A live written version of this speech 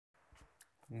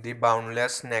The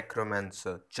Boundless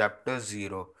Necromancer, Chapter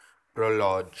 0,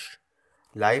 Prologue.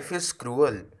 Life is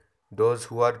cruel. Those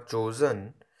who are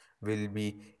chosen will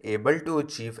be able to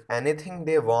achieve anything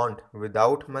they want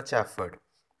without much effort,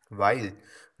 while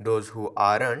those who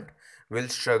aren't will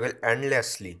struggle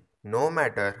endlessly, no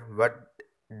matter what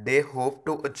they hope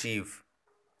to achieve.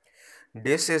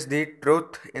 This is the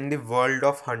truth in the world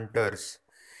of hunters.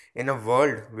 In a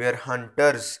world where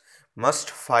hunters must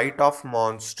fight off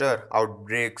monster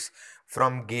outbreaks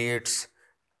from gates,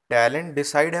 talent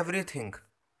decide everything.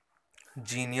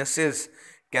 Geniuses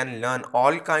can learn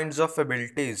all kinds of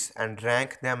abilities and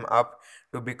rank them up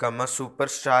to become a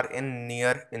superstar in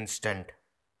near instant.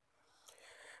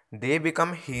 They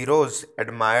become heroes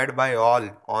admired by all.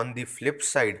 On the flip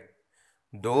side,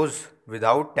 those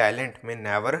without talent may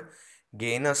never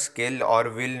gain a skill or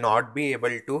will not be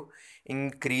able to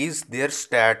increase their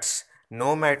stats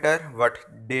no matter what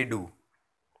they do.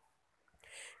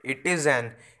 It is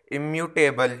an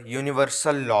immutable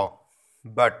universal law.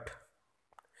 But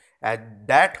at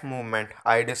that moment,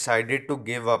 I decided to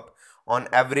give up on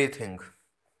everything.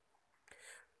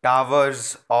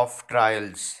 Towers of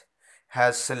Trials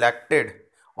has selected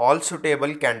all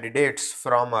suitable candidates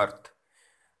from Earth.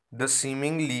 The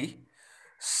seemingly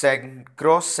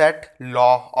sacrosanct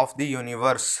law of the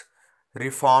universe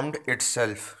reformed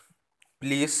itself.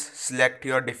 Please select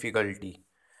your difficulty.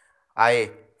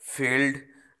 I failed.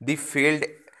 The failed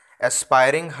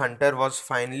aspiring hunter was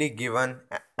finally given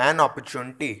an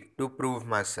opportunity to prove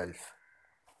myself.